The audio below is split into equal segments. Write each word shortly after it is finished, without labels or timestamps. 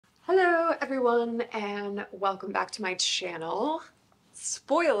Hello everyone and welcome back to my channel.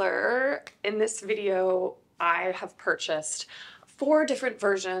 Spoiler, in this video I have purchased 4 different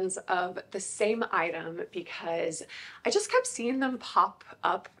versions of the same item because I just kept seeing them pop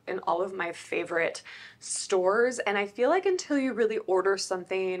up in all of my favorite stores, and I feel like until you really order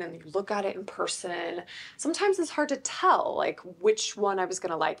something and you look at it in person, sometimes it's hard to tell like which one I was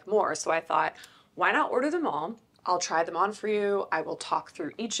gonna like more. So I thought, why not order them all? I'll try them on for you. I will talk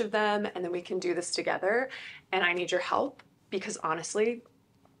through each of them and then we can do this together. And I need your help because honestly,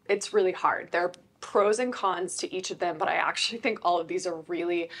 it's really hard. There are pros and cons to each of them, but I actually think all of these are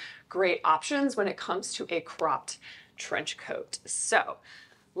really great options when it comes to a cropped trench coat. So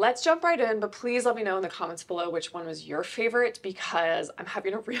let's jump right in, but please let me know in the comments below which one was your favorite because I'm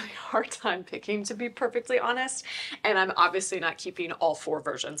having a really hard time picking, to be perfectly honest, and I'm obviously not keeping all 4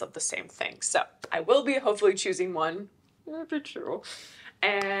 versions of the same thing. So I will be hopefully choosing one, if it's true,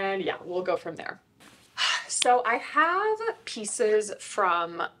 and yeah, we'll go from there. So I have pieces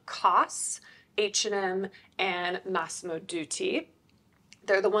from COS, H&M, and Massimo Dutti.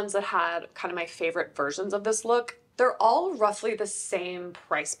 They're the ones that had kind of my favorite versions of this look. They're all roughly the same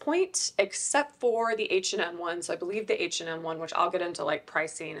price point, except for the H&M one. So I believe the H&M one, which I'll get into like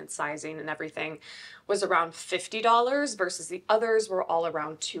pricing and sizing and everything, was around $50 versus the others were all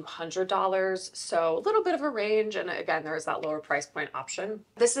around $200. So a little bit of a range. And again, there's that lower price point option.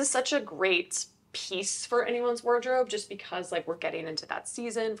 This is such a great piece for anyone's wardrobe just because like we're getting into that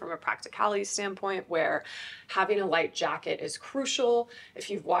season from a practicality standpoint where having a light jacket is crucial. If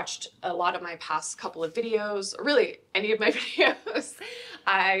you've watched a lot of my past couple of videos, or really any of my videos,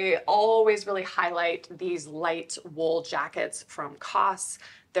 I always really highlight these light wool jackets from COS.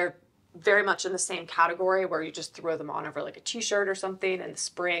 They're very much in the same category where you just throw them on over like a t-shirt or something in the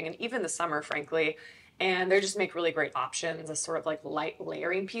spring and even the summer, frankly. And they just make really great options as sort of like light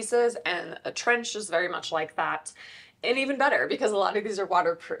layering pieces, and a trench is very much like that, and even better because a lot of these are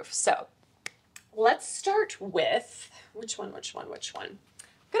waterproof. So let's start with, which one? I'm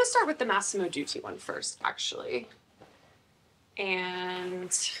gonna start with the Massimo Dutti one first, actually.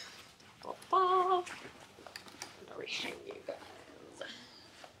 And where do we hang you guys?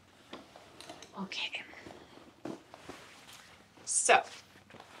 Okay. So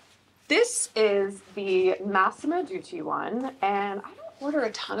this is the Massimo Dutti one, and I don't order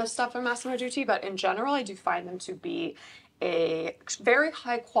a ton of stuff from Massimo Dutti, but in general, I do find them to be a very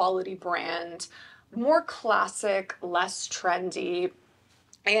high quality brand, more classic, less trendy,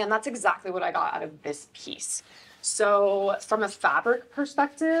 and that's exactly what I got out of this piece. So from a fabric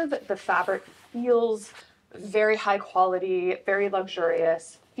perspective, the fabric feels very high quality, very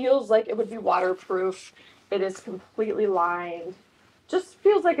luxurious, feels like it would be waterproof. It is completely lined. Just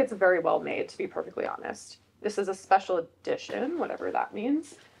feels like it's very well made, to be perfectly honest. This is a special edition, whatever that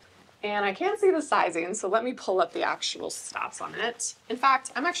means. And I can't see the sizing, so let me pull up the actual stats on it. In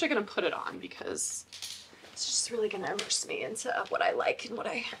fact, I'm actually gonna put it on because it's just really gonna immerse me into what I like and what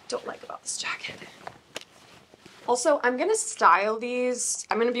I don't like about this jacket. Also, I'm gonna style these.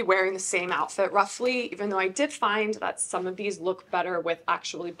 I'm gonna be wearing the same outfit roughly, even though I did find that some of these look better with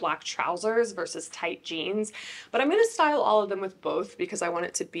actually black trousers versus tight jeans. But I'm gonna style all of them with both because I want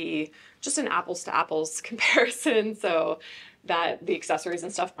it to be just an apples to apples comparison so that the accessories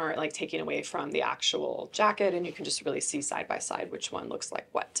and stuff aren't like taking away from the actual jacket and you can just really see side by side which one looks like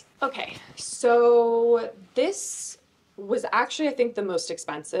what. Okay, so this was actually, I think, the most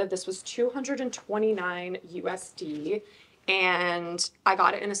expensive. This was $229 USD, and I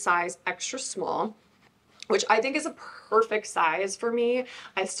got it in a size extra small, which I think is a perfect size for me.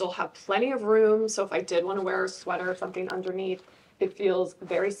 I still have plenty of room, so if I did want to wear a sweater or something underneath, it feels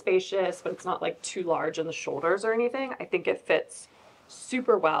very spacious, but it's not like too large in the shoulders or anything. I think it fits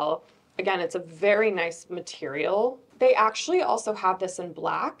super well. Again, it's a very nice material. They actually also have this in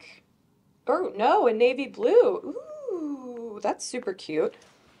black. Oh no, in navy blue. Ooh, that's super cute.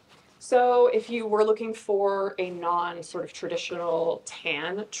 So if you were looking for a non sort of traditional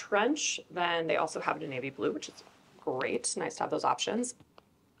tan trench, then they also have it in navy blue, which is great. Nice to have those options.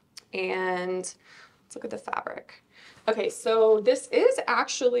 And let's look at the fabric. Okay, so this is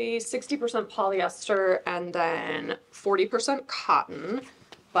actually 60% polyester and then 40% cotton,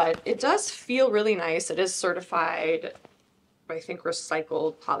 but it does feel really nice. It is certified, I think,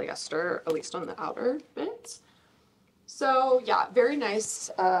 recycled polyester, at least on the outer bits. So yeah, very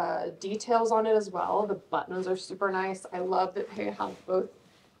nice details on it as well. The buttons are super nice. I love that they have both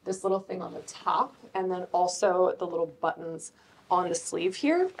this little thing on the top and then also the little buttons on the sleeve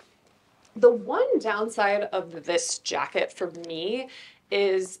here. The one downside of this jacket for me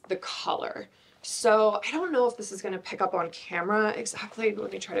is the color. So I don't know if this is going to pick up on camera exactly.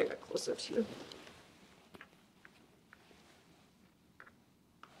 Let me try to get closer to you.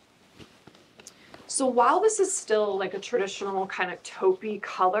 So while this is still like a traditional kind of taupey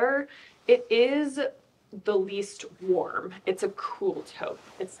color, it is the least warm. It's a cool taupe.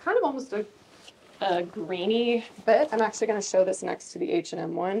 It's kind of almost a greeny bit. I'm actually going to show this next to the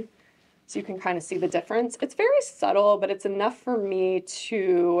H&M one so you can kind of see the difference. It's very subtle, but it's enough for me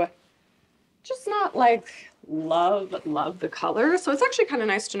to just not like love the color. So it's actually kind of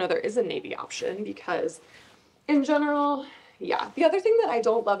nice to know there is a navy option because in general, yeah. The other thing that I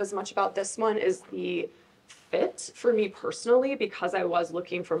don't love as much about this one is the fit for me personally, because I was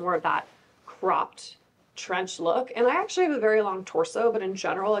looking for more of that cropped trench look. And I actually have a very long torso, but in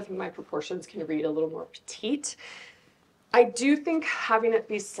general, I think my proportions can read a little more petite. I do think having it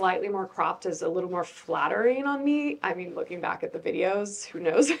be slightly more cropped is a little more flattering on me. I mean, looking back at the videos, who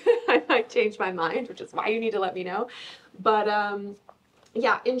knows? I might change my mind, which is why you need to let me know. But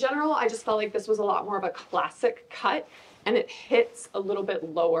yeah, in general, I just felt like this was a lot more of a classic cut, and it hits a little bit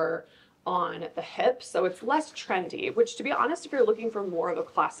lower on the hip, so it's less trendy, which, to be honest, if you're looking for more of a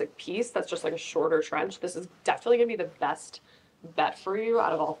classic piece that's just like a shorter trench, this is definitely gonna be the best bet for you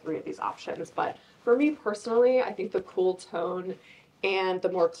out of all three of these options. But for me personally, I think the cool tone and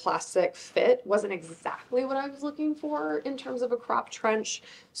the more classic fit wasn't exactly what I was looking for in terms of a crop trench,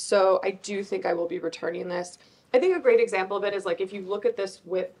 so I do think I will be returning this. I think a great example of it is like if you look at this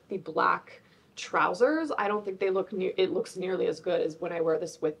with the black trousers, I don't think they look it looks nearly as good as when I wear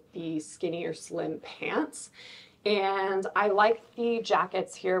this with the skinny or slim pants. And I like the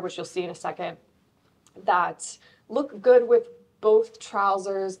jackets here, which you'll see in a second, that look good with both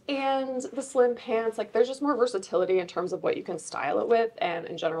trousers and the slim pants. Like there's just more versatility in terms of what you can style it with. And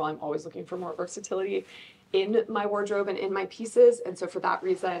in general, I'm always looking for more versatility in my wardrobe and in my pieces. And so for that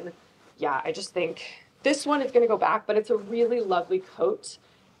reason, yeah, I just think this one is going to go back, but it's a really lovely coat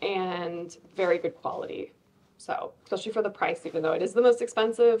and very good quality. So, especially for the price, even though it is the most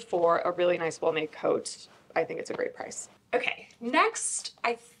expensive, for a really nice well-made coat, I think it's a great price. Okay, next,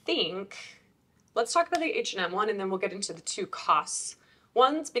 I think, let's talk about the H&M one, and then we'll get into the two COS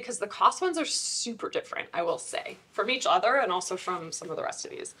ones, because the COS ones are super different, I will say, from each other and also from some of the rest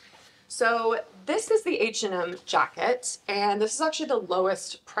of these. So this is the H&M jacket, and this is actually the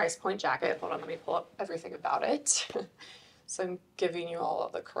lowest price point jacket. Hold on, let me pull up everything about it. So I'm giving you all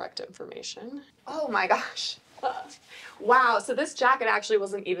of the correct information. Oh my gosh. Wow, so this jacket actually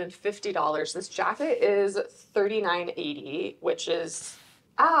wasn't even $50. This jacket is $39.80, which is,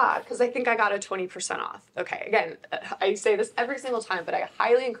 because I think I got a 20% off. Okay, again, I say this every single time, but I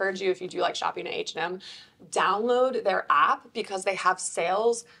highly encourage you, if you do like shopping at H&M, download their app because they have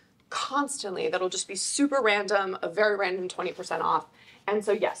sales constantly that'll just be super random, a very random 20% off. And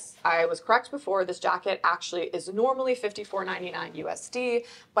so yes, I was correct before. This jacket actually is normally $54.99 USD,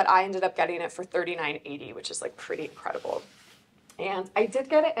 but I ended up getting it for $39.80, which is like pretty incredible. And I did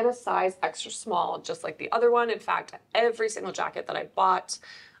get it in a size extra small, just like the other one. In fact, every single jacket that I bought,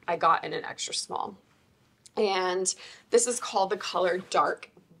 I got in an extra small. And this is called the color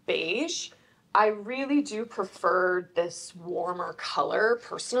dark beige. I really do prefer this warmer color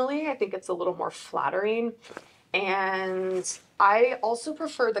personally. I think it's a little more flattering. And I also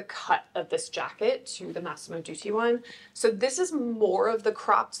prefer the cut of this jacket to the Massimo Dutti one. So this is more of the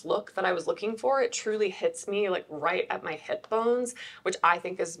cropped look that I was looking for. It truly hits me like right at my hip bones, which I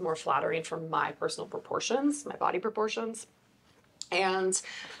think is more flattering for my personal proportions, my body proportions. And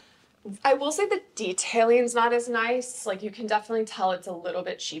I will say the detailing's not as nice. Like you can definitely tell it's a little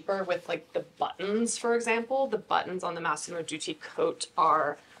bit cheaper with like the buttons, for example. The buttons on the Massimo Dutti coat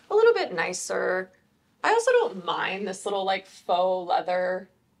are a little bit nicer. I also don't mind this little like faux leather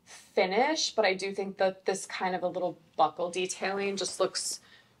finish, but I do think that this kind of a little buckle detailing just looks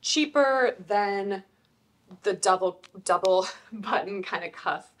cheaper than the double button kind of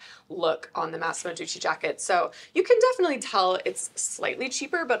cuff look on the Massimo Dutti jacket. So you can definitely tell it's slightly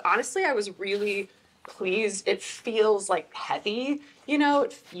cheaper, but honestly, I was really pleased. It feels like heavy, you know,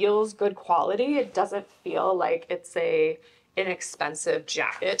 it feels good quality. It doesn't feel like it's a inexpensive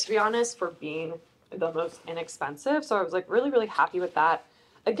jacket, to be honest, for being the most inexpensive. So I was like really happy with that.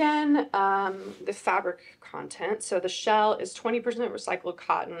 Again, the fabric content. So the shell is 20% recycled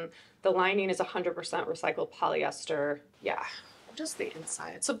cotton. The lining is 100% recycled polyester. Yeah, just the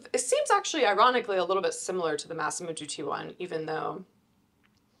inside. So it seems actually ironically a little bit similar to the Massimo Dutti one, even though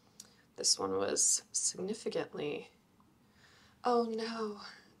this one was significantly, oh no,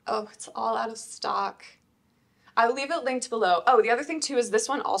 oh, it's all out of stock. I'll leave it linked below. Oh, the other thing too is this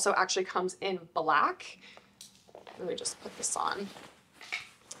one also actually comes in black. Let me just put this on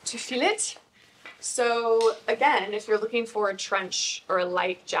to feel it. So again, if you're looking for a trench or a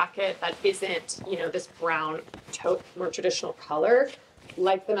light jacket that isn't, you know, this brown taupe, more traditional color,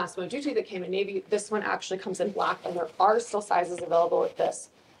 like the Massimo Dutti that came in navy, this one actually comes in black, and there are still sizes available with this.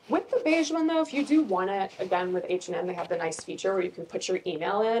 With the beige one though, if you do want it, again with H&M, they have the nice feature where you can put your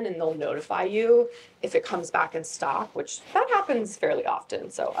email in and they'll notify you if it comes back in stock, which that happens fairly often.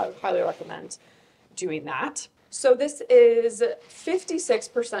 So I would highly recommend doing that. So this is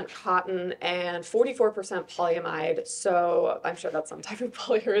 56% cotton and 44% polyamide. So I'm sure that's some type of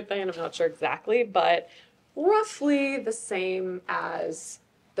polyurethane. I'm not sure exactly, but roughly the same as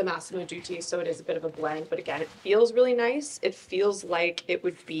the Massimo Dutti. So it is a bit of a blend, but again, it feels really nice. It feels like it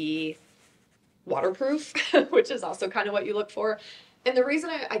would be waterproof, which is also kind of what you look for. And the reason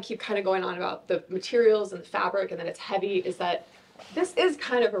I keep kind of going on about the materials and the fabric and that it's heavy is that this is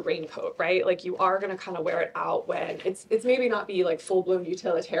kind of a raincoat, right? Like you are going to kind of wear it out when it's maybe not be like full-blown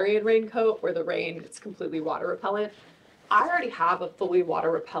utilitarian raincoat where the rain, it's completely water repellent. I already have a fully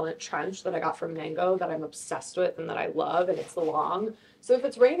water repellent trench that I got from Mango that I'm obsessed with and that I love, and it's the long. So if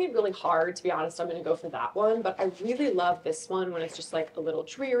it's raining really hard, to be honest, I'm going to go for that one. But I really love this one when it's just like a little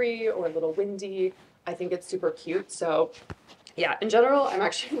dreary or a little windy. I think it's super cute. So yeah, in general, I'm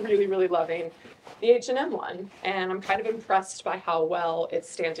actually really, really loving the H&M one. And I'm kind of impressed by how well it's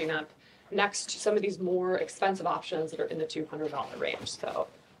standing up next to some of these more expensive options that are in the $200 range. So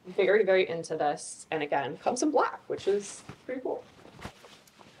very, very into this. And again, comes in black, which is pretty cool.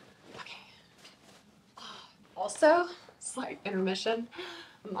 Okay. Also, slight intermission.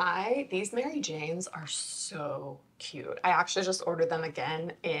 These Mary Janes are so cute. I actually just ordered them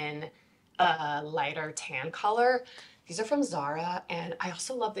again in a lighter tan color. These are from Zara, and I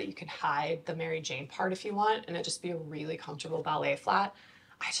also love that you can hide the Mary Jane part if you want, and it just be a really comfortable ballet flat.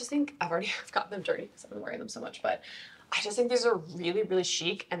 I just think I've gotten them dirty because I've been wearing them so much, but I just think these are really, really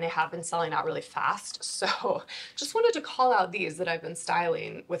chic, and they have been selling out really fast. So just wanted to call out these that I've been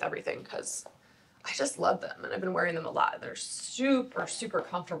styling with everything because I just love them, and I've been wearing them a lot. They're super, super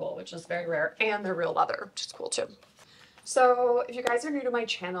comfortable, which is very rare, and they're real leather, which is cool too. So if you guys are new to my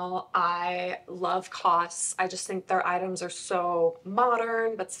channel, I love COS. I just think their items are so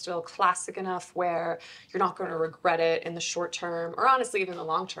modern, but still classic enough where you're not going to regret it in the short term, or honestly, even the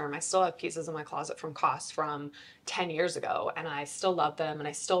long term. I still have pieces in my closet from COS from 10 years ago, and I still love them, and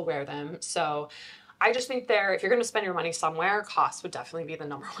I still wear them. So I just think if you're going to spend your money somewhere, COS would definitely be the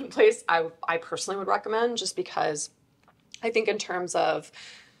number one place I personally would recommend, just because I think in terms of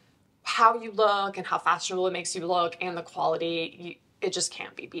how you look and how fashionable it makes you look and the quality, it just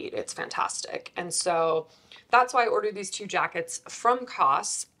can't be beat. It's fantastic. And so that's why I ordered these two jackets from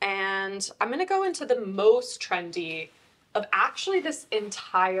COS. And I'm going to go into the most trendy of actually this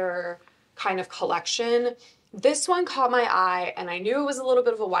entire kind of collection. This one caught my eye, and I knew it was a little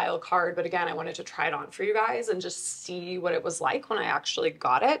bit of a wild card, but again, I wanted to try it on for you guys and just see what it was like when I actually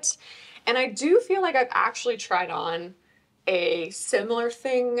got it. And I do feel like I've actually tried on a similar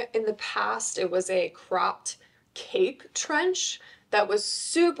thing in the past. It was a cropped cape trench that was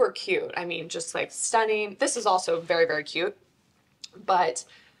super cute. I mean, just like stunning. This is also very, very cute, but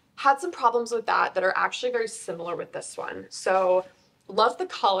had some problems with that are actually very similar with this one. So love the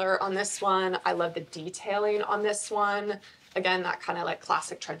color on this one. I love the detailing on this one. Again, that kind of like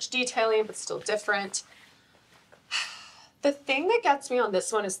classic trench detailing, but still different. The thing that gets me on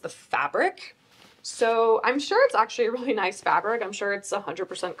this one is the fabric. So I'm sure it's actually a really nice fabric. I'm sure it's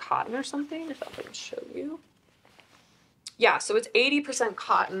 100% cotton or something, if I can show you. Yeah, so it's 80%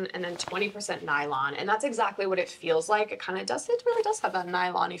 cotton and then 20% nylon, and that's exactly what it feels like. It really does have that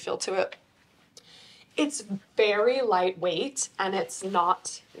nylon-y feel to it. It's very lightweight and it's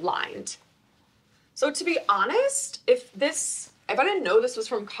not lined. So to be honest, if I didn't know this was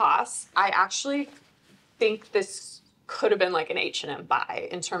from COS, I actually think this could have been like an H&M buy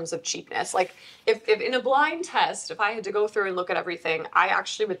in terms of cheapness. Like if in a blind test, if I had to go through and look at everything, I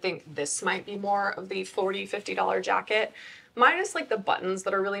actually would think this might be more of the $40, $50 jacket, minus like the buttons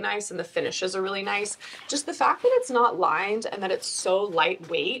that are really nice and the finishes are really nice. Just the fact that it's not lined and that it's so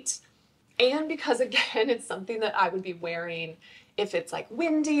lightweight, and because again, it's something that I would be wearing if it's like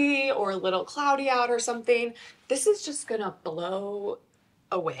windy or a little cloudy out or something, this is just gonna blow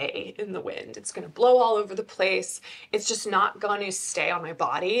away in the wind. It's going to blow all over the place. It's just not going to stay on my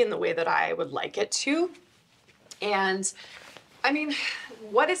body in the way that I would like it to. And I mean,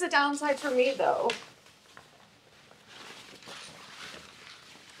 what is a downside for me though?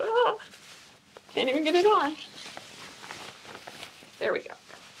 Can't even get it on. There we go.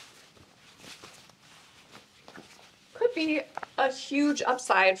 Could be a huge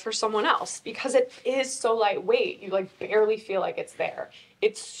upside for someone else because it is so lightweight. You like barely feel like it's there.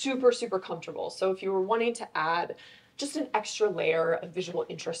 It's super, super comfortable. So if you were wanting to add just an extra layer of visual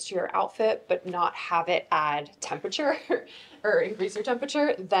interest to your outfit, but not have it add temperature or increase your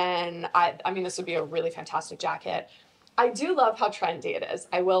temperature, then I mean, this would be a really fantastic jacket. I do love how trendy it is,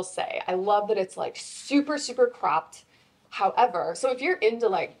 I will say. I love that it's like super, super cropped. However, so if you're into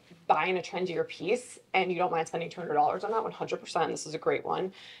like buying a trendier piece and you don't mind spending $200 on that, 100%, this is a great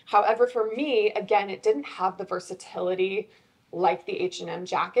one. However, for me, again, it didn't have the versatility like the H&M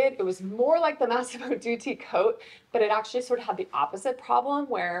jacket. It was more like the Massimo Dutti coat, but it actually sort of had the opposite problem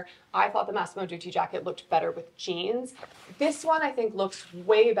where I thought the Massimo Dutti jacket looked better with jeans. This one I think looks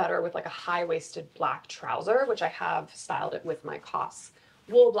way better with like a high-waisted black trouser, which I have styled it with my COS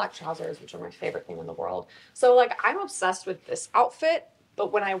wool black trousers, which are my favorite thing in the world. So like I'm obsessed with this outfit,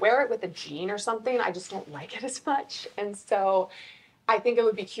 but when I wear it with a jean or something, I just don't like it as much. And so I think it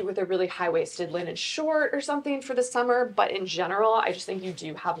would be cute with a really high-waisted linen short or something for the summer, but in general, I just think you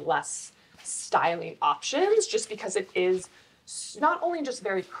do have less styling options just because it is not only just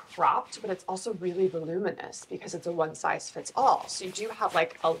very cropped, but it's also really voluminous because it's a one size fits all. So you do have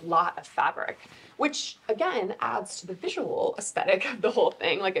like a lot of fabric, which again adds to the visual aesthetic of the whole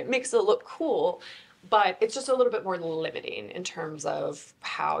thing. Like it makes it look cool, but it's just a little bit more limiting in terms of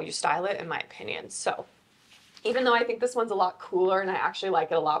how you style it, in my opinion. So even though I think this one's a lot cooler and I actually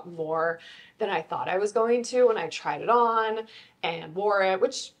like it a lot more than I thought I was going to when I tried it on and wore it,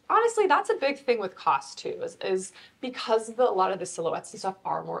 which honestly, that's a big thing with COS too, is because a lot of the silhouettes and stuff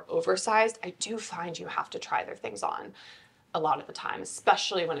are more oversized, I do find you have to try their things on a lot of the time,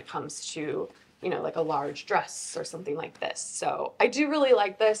 especially when it comes to, you know, like a large dress or something like this. So I do really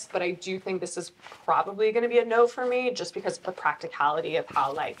like this, but I do think this is probably going to be a no for me just because of the practicality of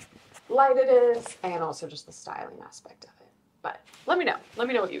how like light it is and also just the styling aspect of it. But let me know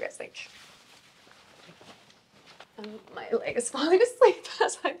what you guys think. And my leg is falling asleep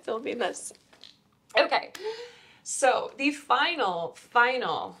as I'm filming this. Okay, so the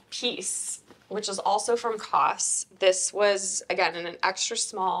final piece, which is also from COS. This was again in an extra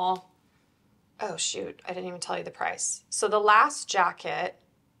small. Oh shoot, I didn't even tell you the price. So the last jacket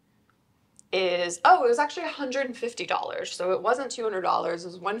is, oh, it was actually $150. So it wasn't $200, it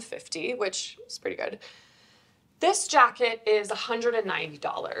was $150, which is pretty good. This jacket is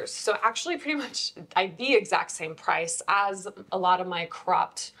 $190. So actually pretty much the exact same price as a lot of my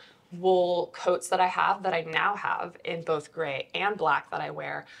cropped wool coats that I have, that I now have in both gray and black that I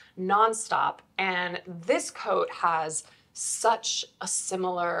wear nonstop. And this coat has such a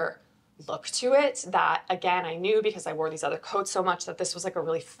similar look to it that, again, I knew because I wore these other coats so much that this was like a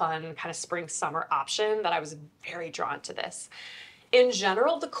really fun kind of spring summer option that I was very drawn to this. In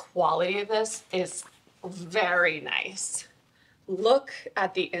general, the quality of this is very nice. Look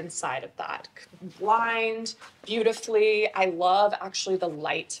at the inside of that. Lined beautifully. I love actually the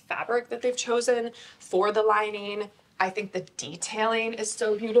light fabric that they've chosen for the lining. I think the detailing is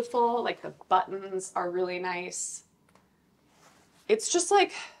so beautiful. Like the buttons are really nice. It's just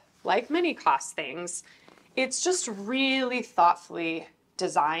like many COS things, it's just really thoughtfully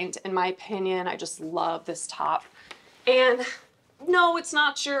designed, in my opinion. I just love this top. And no, it's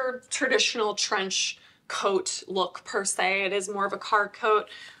not your traditional trench coat look per se. It is more of a cargo coat.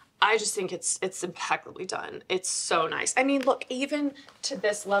 I just think it's impeccably done. It's so nice. I mean, look, even to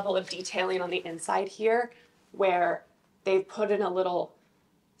this level of detailing on the inside here, where they've put in a little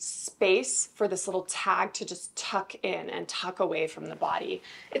space for this little tag to just tuck in and tuck away from the body.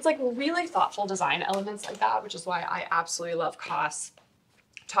 It's like really thoughtful design elements like that, which is why I absolutely love COS.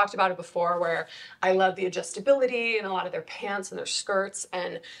 Talked about it before where I love the adjustability in a lot of their pants and their skirts,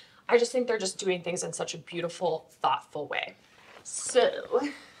 and I just think they're just doing things in such a beautiful, thoughtful way. So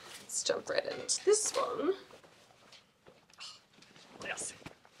let's jump right into this one. Yes.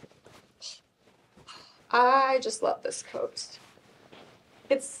 I just love this coat.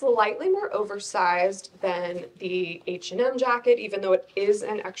 It's slightly more oversized than the H&M jacket, even though it is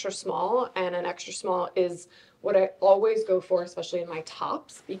an extra small, and an extra small is what I always go for, especially in my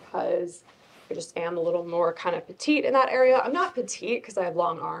tops, because I just am a little more kind of petite in that area. I'm not petite because I have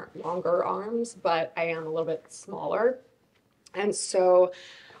longer arms, but I am a little bit smaller. And so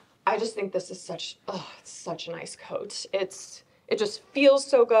I just think this is such a nice coat. It just feels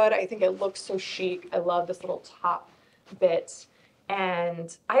so good. I think it looks so chic. I love this little top bit.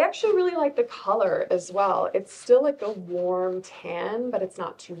 And I actually really like the color as well. It's still like a warm tan, but it's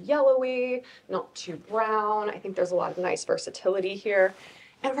not too yellowy, not too brown. I think there's a lot of nice versatility here.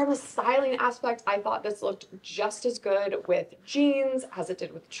 And from a styling aspect, I thought this looked just as good with jeans as it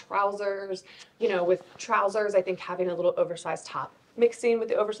did with trousers. You know, with trousers, I think having a little oversized top mixing with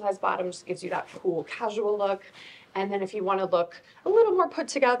the oversized bottom just gives you that cool casual look. And then if you want to look a little more put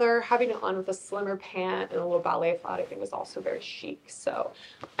together, having it on with a slimmer pant and a little ballet flat, I think is also very chic. So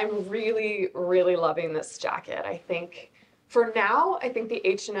I'm really, really loving this jacket. I think for now, I think the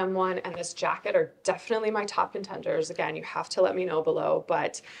H&M one and this jacket are definitely my top contenders. Again, you have to let me know below,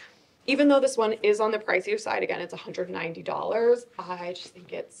 but even though this one is on the pricier side, again, it's $190, I just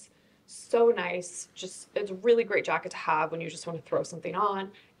think it's so nice. Just, it's a really great jacket to have when you just want to throw something on,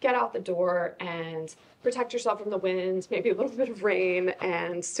 get out the door, and protect yourself from the wind, maybe a little bit of rain,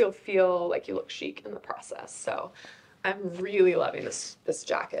 and still feel like you look chic in the process. So I'm really loving this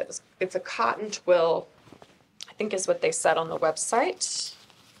jacket. It's a cotton twill, I think is what they said on the website.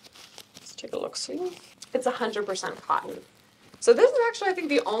 Let's take a look, see. It's 100% cotton. So this is actually, I think,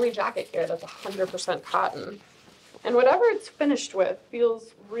 the only jacket here that's 100% cotton. And whatever it's finished with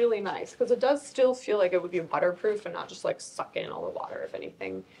feels really nice because it does still feel like it would be waterproof and not just like suck in all the water if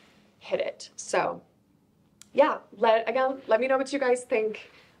anything hit it. So yeah, let me know what you guys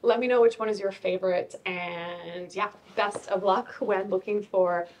think. Let me know which one is your favorite. And yeah, best of luck when looking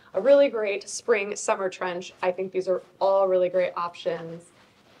for a really great spring summer trench. I think these are all really great options.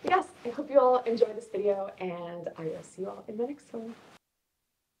 Yes, I hope you all enjoyed this video and I will see you all in the next one.